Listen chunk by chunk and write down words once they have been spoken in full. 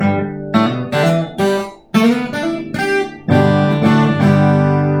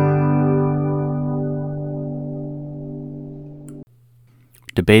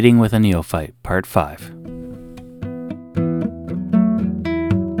Debating with a Neophyte, Part 5.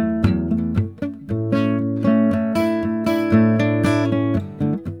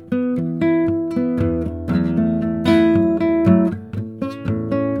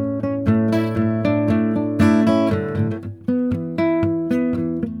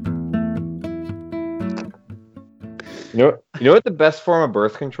 You know what the best form of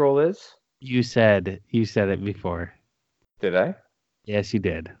birth control is? You said it before. Did I? Yes, you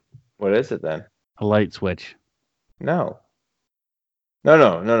did. What is it then? A light switch. No.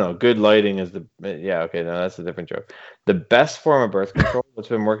 Good lighting is the okay, no, that's a different joke. The best form of birth control that's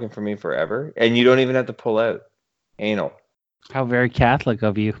been working for me forever, and you don't even have to pull out. Anal. How very Catholic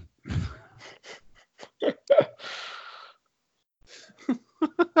of you.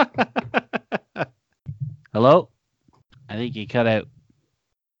 Hello? I think you cut out.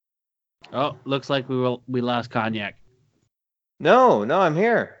 Oh, looks like we lost Cognac. No, I'm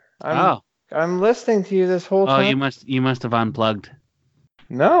here. I'm listening to you this whole time. You must have unplugged.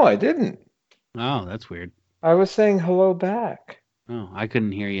 No, I didn't. Oh, that's weird. I was saying hello back. Oh, I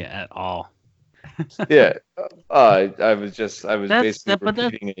couldn't hear you at all. Yeah, I was basically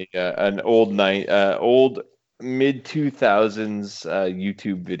repeating an old mid 2000s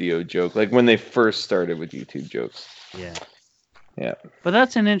YouTube video joke, like when they first started with YouTube jokes. Yeah. But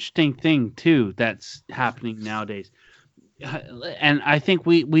that's an interesting thing too that's happening nowadays, and I think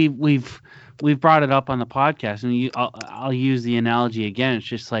we've brought it up on the podcast, and I'll use the analogy again. It's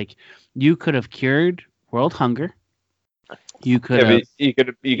just like you could have cured world hunger. You could have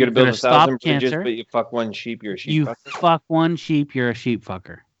built 1,000 bridges, but you fuck one sheep, you're a sheep fucker. You fuck one sheep, you're a sheep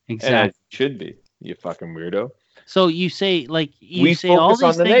fucker. Exactly. And it should be, you fucking weirdo. So you say all these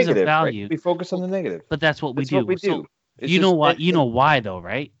things negative, of value. Right? We focus on the negative. But that's what we do. What we do. You know why? You know why though,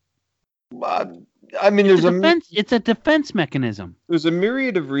 right? I mean, it's a defense mechanism. There's a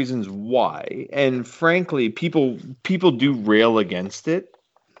myriad of reasons why, and frankly, people do rail against it.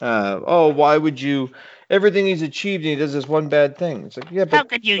 Why would you? Everything he's achieved, and he does this one bad thing. It's like, yeah, but how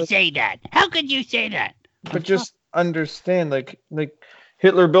could you say that? How could you say that? But just understand, like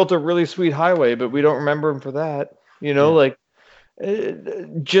Hitler built a really sweet highway, but we don't remember him for that. You know, I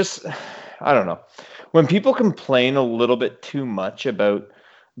don't know. When people complain a little bit too much about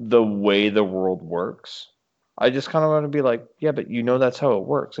the way the world works, I just kind of want to be like, yeah, but you know that's how it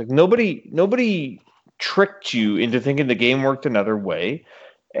works. Like nobody tricked you into thinking the game worked another way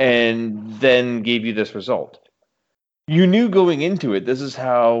and then gave you this result. You knew going into it, this is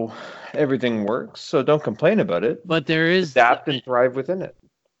how everything works, so don't complain about it. But there is adapt and thrive within it.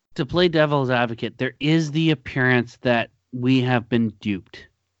 To play devil's advocate, there is the appearance that we have been duped.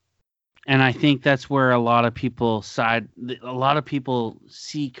 And I think that's where a lot of people seek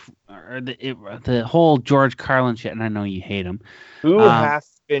the whole George Carlin shit, and I know you hate him. Who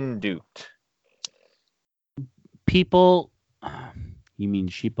has been duped? People, you mean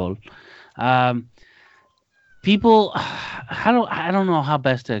sheeple? People, I don't know how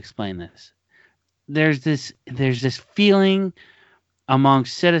best to explain this. There's this feeling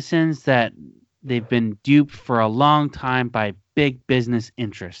amongst citizens that they've been duped for a long time by big business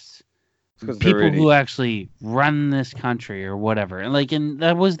interests. People who actually run this country or whatever. And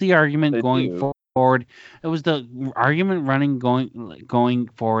that was the argument going forward. It was the argument going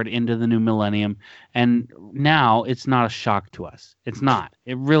forward into the new millennium. And now it's not a shock to us. It's not.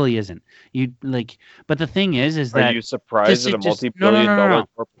 It really isn't. But the thing is that... Are you surprised that a multi-billion-dollar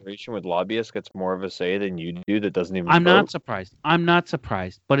corporation with lobbyists gets more of a say than you do that doesn't even I'm not surprised.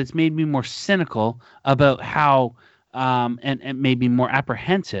 But it's made me more cynical about how... and maybe more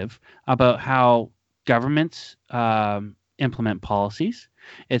apprehensive about how governments implement policies.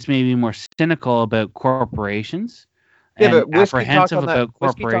 It's maybe more cynical about corporations and apprehensive about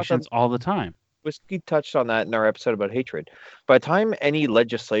corporations all the time. Whiskey touched on that in our episode about hatred. By the time any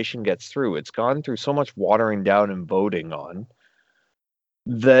legislation gets through, it's gone through so much watering down and voting on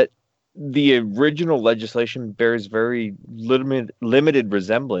that the original legislation bears very limited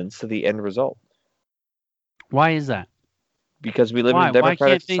resemblance to the end result. Why is that? Because we live in a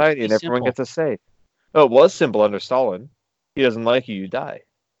democratic society and everyone gets a say. Oh, it was simple under Stalin. He doesn't like you, you die.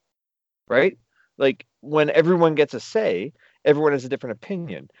 Right? Like when everyone gets a say, everyone has a different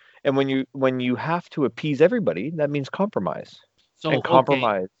opinion. And when you have to appease everybody, that means compromise.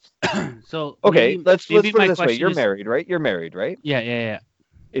 Compromise. So let's put it this way. You're married, right? Yeah.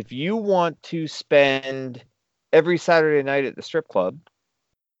 If you want to spend every Saturday night at the strip club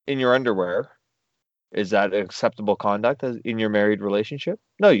in your underwear, is that acceptable conduct in your married relationship?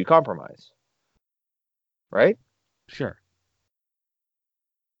 No, you compromise. Right? Sure.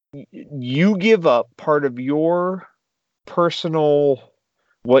 You give up part of your personal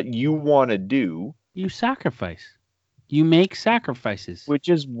what you want to do, You sacrifice. You make sacrifices. which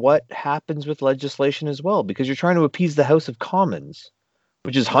is what happens with legislation as well, because you're trying to appease the House of Commons,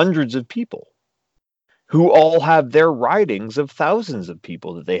 which is hundreds of people who all have their ridings of thousands of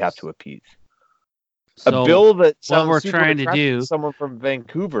people that they have to appease. So a bill that what sounds we're super trying to attractive do, to someone from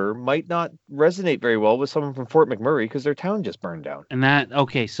Vancouver might not resonate very well with someone from Fort McMurray because their town just burned down. and that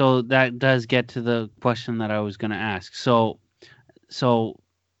okay, so that does get to the question that I was going to ask. So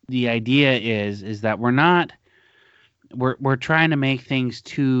the idea is that we're trying to make things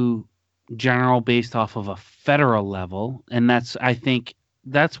too general based off of a federal level, and I think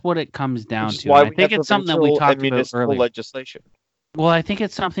that's what it comes down Which is to. why And I we think have it's something that we provincial and talked about municipal earlier. legislation. Well, I think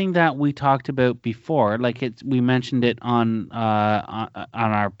it's something that we talked about before. Like we mentioned it on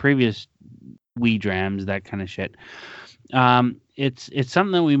our previous Wee Drams, that kind of shit. It's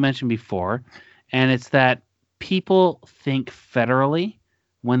something that we mentioned before, and it's that people think federally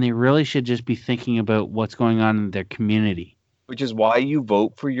when they really should just be thinking about what's going on in their community. Which is why you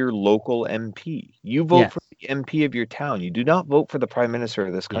vote for your local MP. You vote Yes. for the MP of your town. You do not vote for the prime minister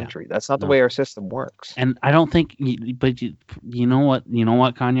of this Yeah. country. That's not the No. way our system works. And I don't think, but you know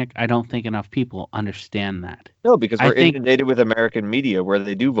what, Cognac? I don't think enough people understand that. No, because I we're think- inundated with American media where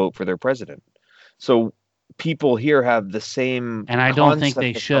they do vote for their president. So people here have the same And I don't think concept they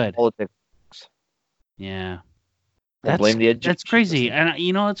of how should. politics. Yeah. Well, blame the education That's crazy. system.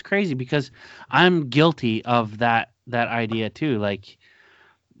 And it's crazy because I'm guilty of that idea too. Like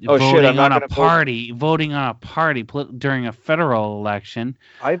Oh, shit, I'm voting not on a gonna vote. party during a federal election,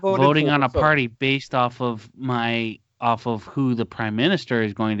 I voted voting for on a so- party based off of who the prime minister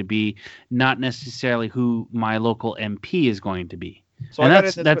is going to be, not necessarily who my local MP is going to be. So And I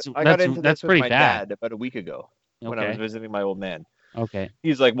that's got into this with pretty my bad. dad about a week ago when I was Okay. visiting my old man. Okay.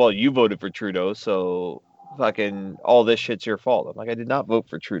 He's like, "Well, you voted for Trudeau, so fucking all this shit's your fault." I'm like, "I did not vote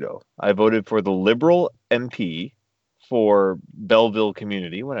for Trudeau. I voted for the Liberal MP for Belleville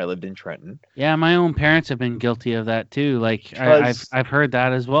community when I lived in Trenton." Yeah, my own parents have been guilty of that too. Like Because- I've heard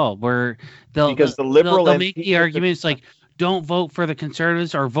that as well. Where Because the Liberal they'll make MP the arguments like, don't vote for the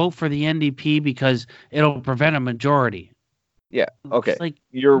Conservatives or vote for the NDP because it'll prevent a majority. Yeah, okay. It's like,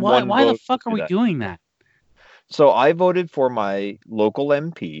 You're why one the vote fuck to are we that. doing that? So I voted for my local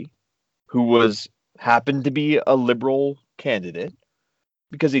MP, who happened to be a Liberal candidate,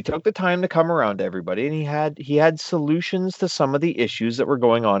 because he took the time to come around to everybody, and he had solutions to some of the issues that were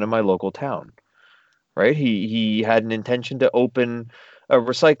going on in my local town. Right? He had an intention to open a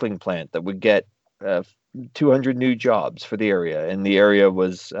recycling plant that would get 200 new jobs for the area, and the area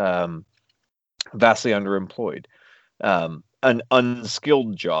was vastly underemployed. And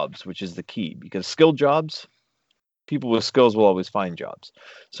unskilled jobs, which is the key, because skilled jobs, people with skills will always find jobs.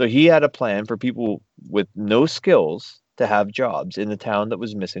 So he had a plan for people with no skills to have jobs in the town that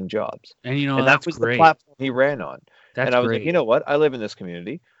was missing jobs. And you know, And that's that was great. the platform he ran on. That's and I was great. like, you know what? I live in this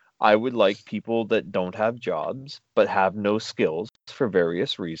community. I would like people that don't have jobs but have no skills for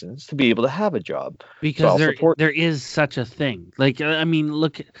various reasons to be able to have a job. Because So there is such a thing. Like I mean,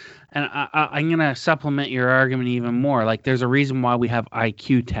 look, and I'm gonna supplement your argument even more. Like there's a reason why we have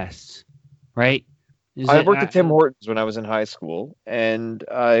IQ tests, right? I worked at Tim Hortons when I was in high school, and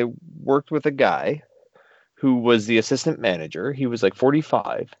I worked with a guy who was the assistant manager. He was like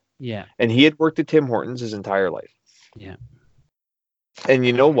 45. Yeah. And he had worked at Tim Hortons his entire life. Yeah. And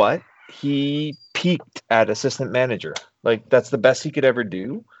you know what? He peaked at assistant manager. Like that's the best he could ever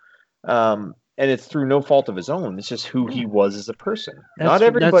do. And it's through no fault of his own. It's just who he was as a person. Not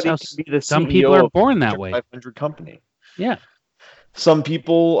everybody can be the some CEO people are of born that way. 500 company. Yeah. Some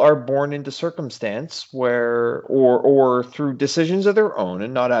people are born into circumstance where, or through decisions of their own,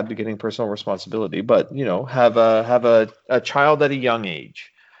 and not abdicating personal responsibility, but have a child at a young age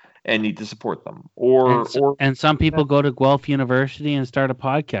and need to support them. And some people go to Guelph University and start a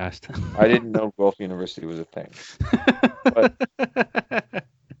podcast. I didn't know Guelph University was a thing. But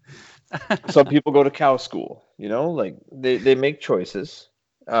some people go to cow school, like they make choices.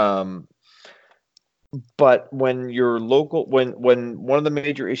 But when your local, when one of the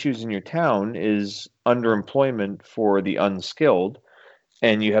major issues in your town is underemployment for the unskilled,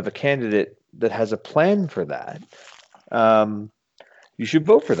 and you have a candidate that has a plan for that, you should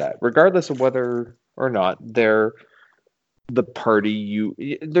vote for that, regardless of whether or not they're the party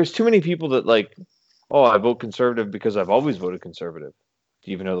there's too many people that like, oh, I vote conservative because I've always voted conservative.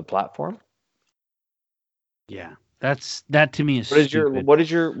 Do you even know the platform? Yeah. That to me is stupid. What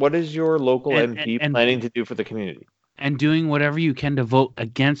is your local MP planning to do for the community? And doing whatever you can to vote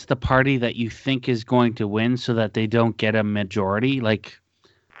against the party that you think is going to win so that they don't get a majority. Like,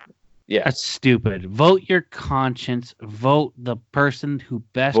 Yeah. That's stupid. Vote your conscience. Vote the person who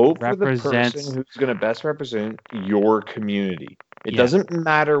best Vote for represents. the person who's going to best represent your community. It Yeah. doesn't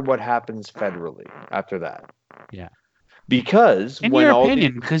matter what happens federally after that. Yeah. Because In when your all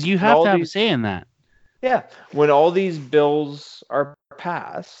opinion, these, because you when have all to have a these, say in that. yeah, when all these bills are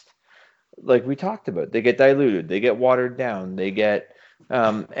passed, like we talked about, they get diluted, they get watered down, they get,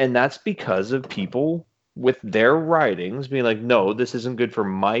 and that's because of people with their writings being like, no, this isn't good for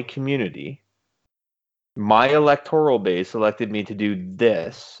my community. My electoral base elected me to do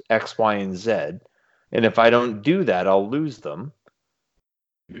this, X, Y, and Z. And if I don't do that, I'll lose them.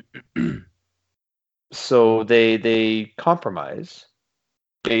 So they compromise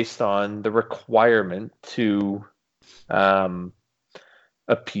based on the requirement to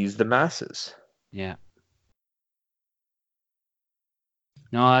appease the masses. Yeah.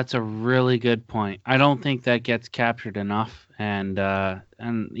 No, that's a really good point. I don't think that gets captured enough. And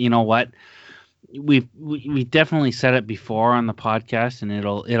you know what? We definitely said it before on the podcast, and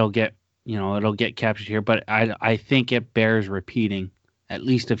it'll get captured here. But I think it bears repeating at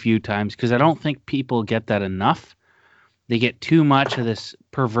least a few times, because I don't think people get that enough. They get too much of this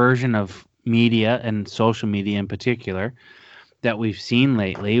perversion of media, and social media in particular, that we've seen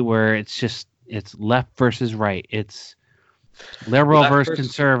lately, where it's left versus right. It's liberal Left versus versus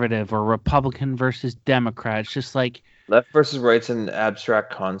conservative, or Republican versus Democrat. It's just like, left versus right's an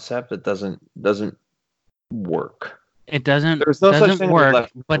abstract concept that doesn't work. it doesn't There's no such thing as work.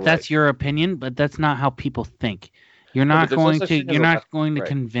 left But or that's right. your opinion. But that's not how people think. You're No, but not there's no going such to thing as you're a not left going to right.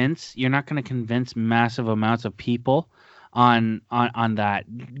 convince you're not going to convince massive amounts of people on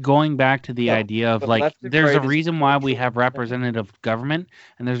that. Going back to the No, idea of, but like, left and there's a right is a reason why we cultural have thing. representative government,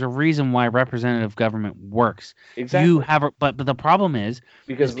 and there's a reason why representative government works. Exactly. You have but the problem is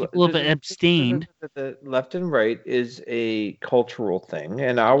Because people have abstained. the left and right is a cultural thing,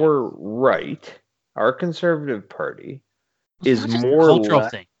 and our right, our conservative party, It's is not just a more cultural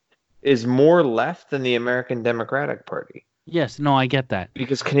left thing. is more left than the American Democratic Party. Yes, no, I get that.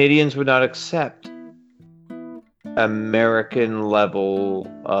 Because Canadians would not accept American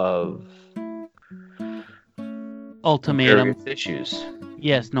level of Ultimatum. various issues.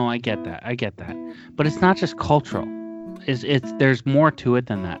 Yes, no, I get that. But it's not just cultural. It's there's more to it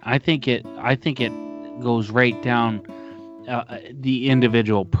than that. I think it goes right down the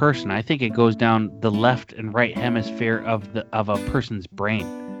individual person. I think it goes down the left and right hemisphere of a person's brain.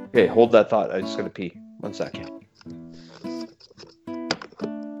 Okay, hold that thought. I just gotta pee. 1 second. Okay.